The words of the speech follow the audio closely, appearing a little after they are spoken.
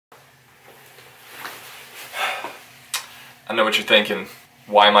I know what you're thinking.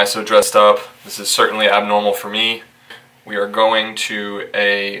 Why am I so dressed up? This is certainly abnormal for me. We are going to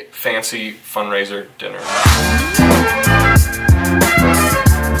a fancy fundraiser dinner.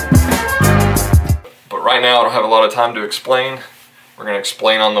 But right now I don't have a lot of time to explain. We're going to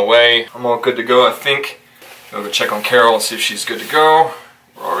explain on the way. I'm all good to go, I think. I'll go check on Carol and see if she's good to go.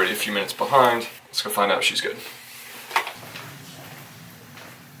 We're already a few minutes behind. Let's go find out if she's good.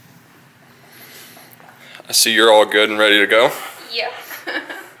 I see you're all good and ready to go. Yeah.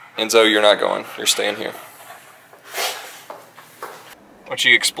 Enzo, you're not going. You're staying here. Why don't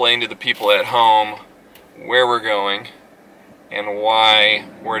you explain to the people at home where we're going and why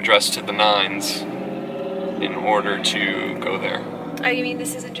we're dressed to the nines in order to go there. Oh, you mean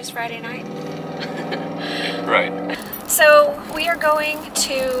this isn't just Friday night? Right. So we are going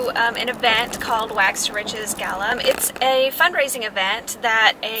to an event called Wags2Riches Gala. It's a fundraising event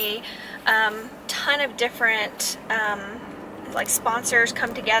that a ton of different like sponsors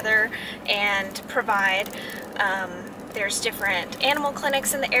come together and provide. There's different animal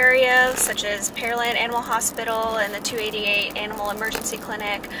clinics in the area, such as Pearland Animal Hospital and the 288 Animal Emergency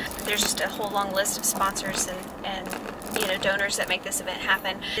Clinic. There's just a whole long list of sponsors and you know, donors that make this event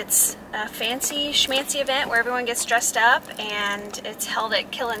happen. It's a fancy schmancy event where everyone gets dressed up, and it's held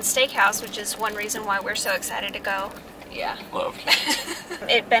at Killin Steakhouse, which is one reason why we're so excited to go. Yeah. Loved.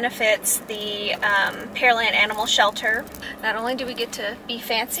 It benefits the Pearland Animal Shelter. Not only do we get to be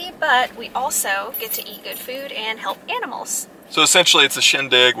fancy, but we also get to eat good food and help animals. So essentially it's a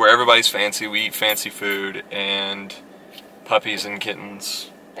shindig where everybody's fancy, we eat fancy food, and puppies and kittens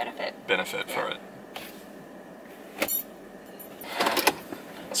benefit for it.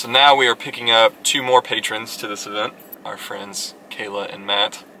 So now we are picking up 2 more patrons to this event, our friends Kayla and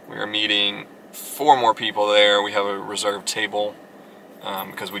Matt. We are meeting 4 more people there. We have a reserved table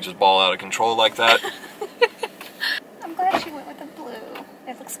because we just ball out of control like that. I'm glad she went with the blue.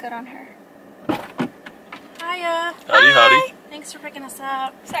 It looks good on her. Hiya. Howdy, howdy. Thanks for picking us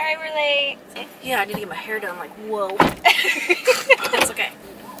up. Sorry we're late. Yeah, I need to get my hair done. Like, whoa. That's okay.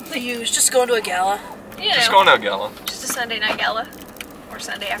 The use. Just going to a gala. You know, Just going to a gala. just a Sunday night gala. Or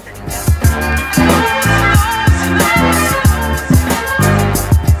Sunday afternoon gala.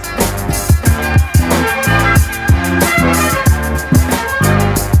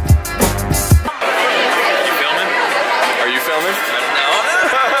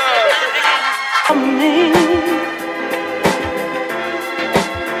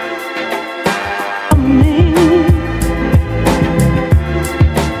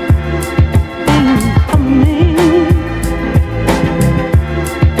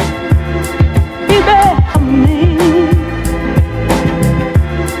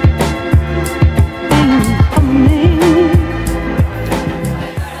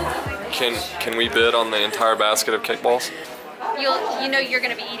 Can we bid on the entire basket of kickballs? You know you're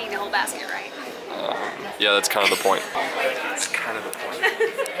going to be eating the whole basket, right? Yeah, that's kind of the point. That's kind of the point.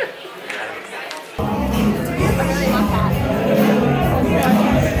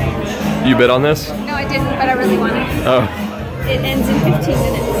 You bid on this? No, I didn't, but I really want it. Oh. It ends in 15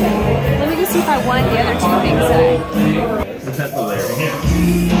 minutes. Let me go see if I won the other 2 things. That's hilarious.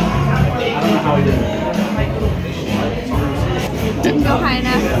 Didn't go high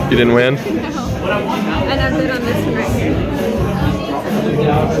enough. You didn't win? No. And I bid on this one right here.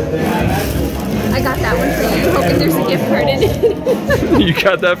 I got that one for you, hoping there's a gift card in it. You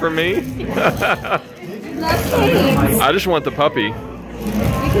got that for me? Thanks. I just want the puppy. You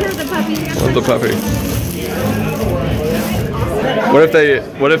can have the puppy. I want the puppy.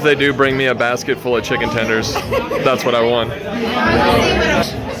 What if they do bring me a basket full of chicken tenders? That's what I want.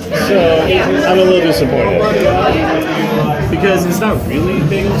 So I'm a little disappointed because it's not really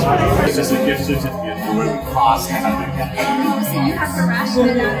things. It's just a gift certificate for the cost. So you have to ration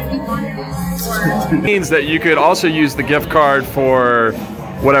it out if you want it. It means that you could also use the gift card for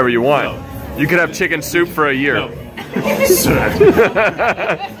whatever you want. No. You could have chicken soup for a year. No. Sir.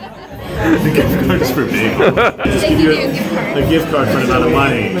 The gift card is for bagel. Just give you a gift card for an amount of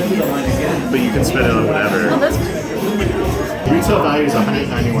money, but you can spend it on whatever. Retail value is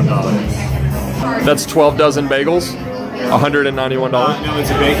 $191. That's 12 dozen bagels? $191? No,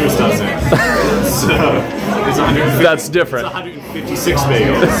 it's a baker's dozen. So it's 150. That's different. It's 156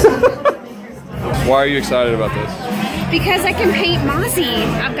 bagels. Why are you excited about this? Because I can paint Mozzie.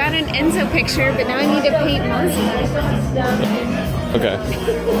 I've got an Enzo picture, but now I need to paint Mozzie. Okay.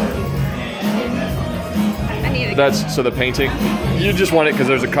 I need to. That's, so the painting, you just want it because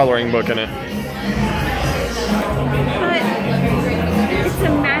there's a coloring book in it. But it's a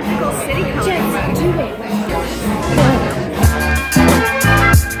magical city. Just do it.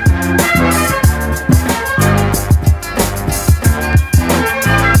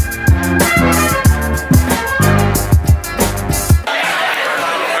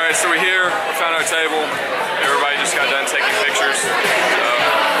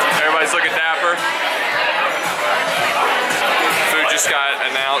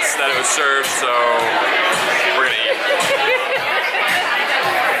 served, so we're gonna eat.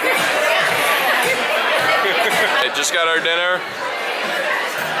 Hey, just got our dinner.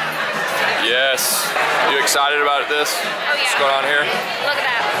 Yes. You excited about this? Oh yeah. What's going on here? Look at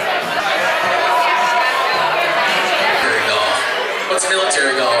that. Military golf. What's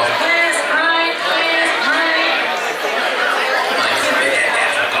military golf?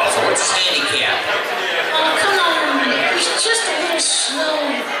 What's his handicap? Oh, come on. He's just a little slow.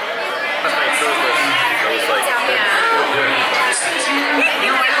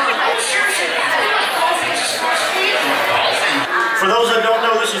 For those that don't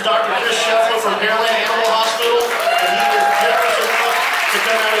know, this is Dr. Chris Sheffler from Pearland Animal Hospital, and he was generous enough to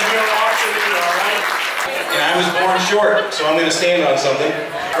come out and do an auction here, all right? And I was born short, so I'm going to stand on something.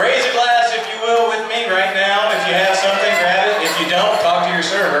 Raise a glass, if you will, with me right now. If you have something, grab it. If you don't, talk to your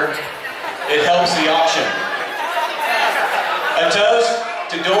server. It helps the auction. A toast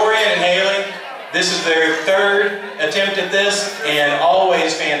to Dorian and Haley. This is their third attempt at this, and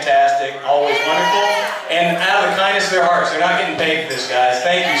always fantastic, always wonderful, and out of the kindness of their hearts. They're not getting paid for this, guys.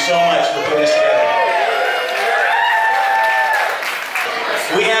 Thank you so much for putting this together.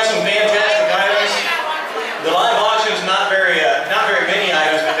 We have some fantastic items. The live auction is not very many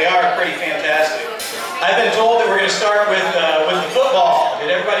items, but they are pretty fantastic. I've been told that we're going to start with the football. Did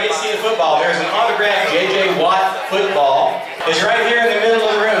everybody get to see the football? There's an autographed J.J. Watt football. It's right here in the middle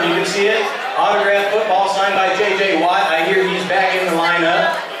of the room. You can see it. Autographed football signed by J.J. Watt. I hear he's back in the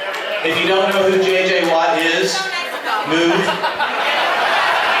lineup. If you don't know who J.J. Watt is, move.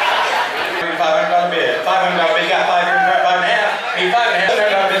 $500 bid. $500 bid. Got $5.5. Need $5.5.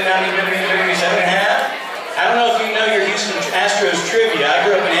 $700 bid. Now need $7.5. I don't know if you know your Houston Astros trivia. I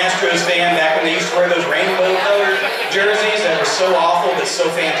grew up an Astros fan back when they used to wear those rainbow-colored jerseys that were so awful but so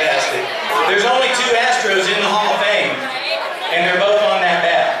fantastic. There's only 2 Astros in the Hall of Fame, and they're both on that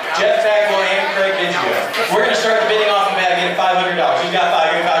bat. Jeff Bagwell and Craig Biggio. We're going to start the bidding off the bat and get $500. Who's got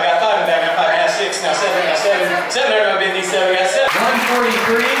 5? Who's got 5? Got 5. Now 6. Now 7. Now 7. $700 bid. Need 7. Got 7.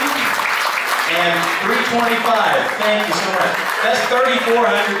 143 and 325. Thank you so much. That's $3,400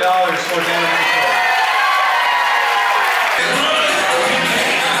 for them.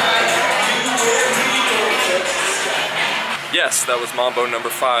 Yes, that was Mambo number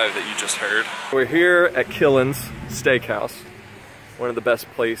 5 that you just heard. We're here at Killen's Steakhouse, one of the best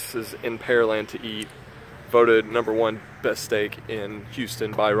places in Pearland to eat. Voted #1 best steak in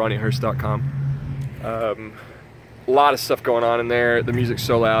Houston by RonnieHurst.com. A lot of stuff going on in there. The music's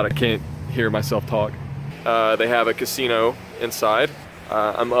so loud I can't hear myself talk. They have a casino inside.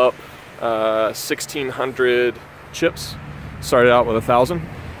 I'm up 1,600 chips. Started out with 1,000.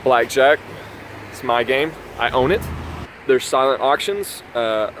 Blackjack, it's my game. I own it. There's silent auctions.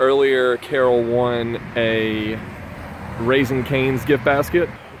 Earlier, Carol won a Raising Cane's gift basket.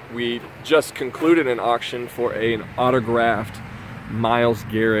 We just concluded an auction for an autographed Miles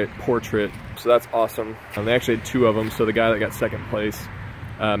Garrett portrait. So that's awesome. They actually had 2 of them, so the guy that got second place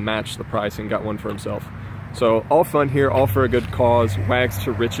matched the price and got one for himself. So all fun here, all for a good cause.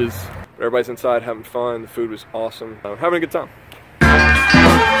 Wags2Riches. Everybody's inside having fun. The food was awesome. Having a good time.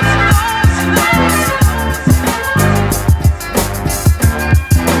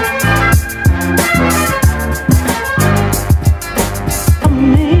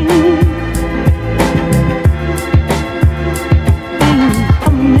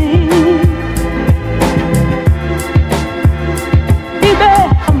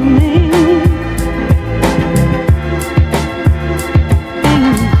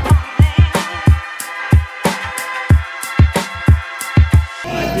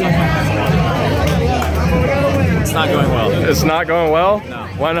 It's not going well. It's not going well? No.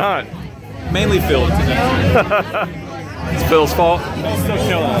 Why not? Mainly Phil. It's Phil's fault? Phil's still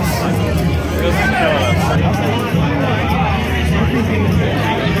killing us. Phil's still killing us.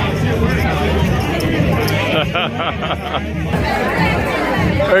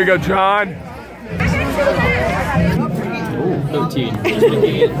 There you go, John. 13. Just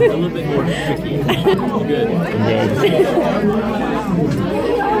making it a little bit more tricky. Good.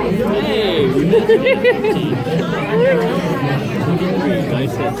 Hey, we made 13.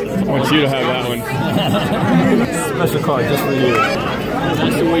 Nice hit. I want you to have that one. Special card just for you.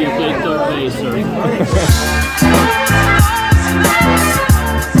 That's the way you play third base, sir.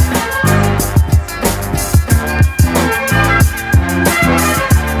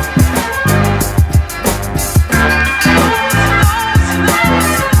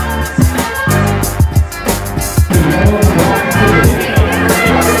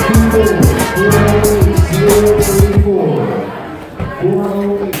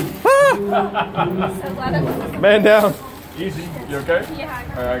 Man down. Easy. You okay? Yeah.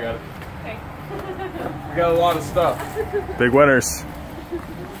 Alright, I got it. We got a lot of stuff. Big winners.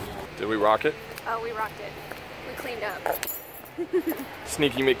 Did we rock it? Oh, we rocked it. We cleaned up.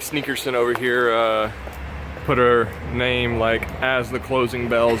 Sneaky McSneakerson over here put her name like as the closing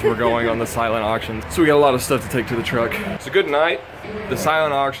bells were going on the silent auction. So we got a lot of stuff to take to the truck. It's a good night. The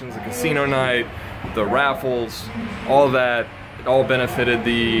silent auctions, the casino night, the raffles, all of that, it all benefited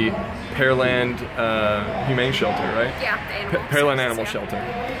the Pearland Humane Shelter, right? Yeah, the Pearland Animal Shelter.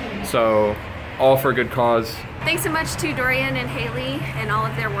 So, all for a good cause. Thanks so much to Dorian and Haley and all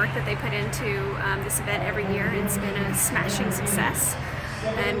of their work that they put into this event every year. It's been a smashing success,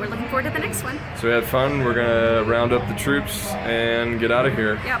 and we're looking forward to the next one. So we had fun. We're gonna round up the troops and get out of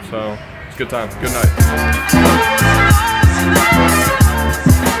here. Yep. So, it's a good time. Good night.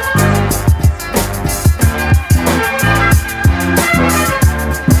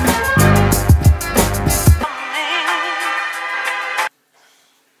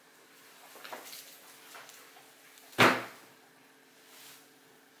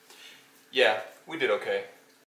 Yeah, we did okay.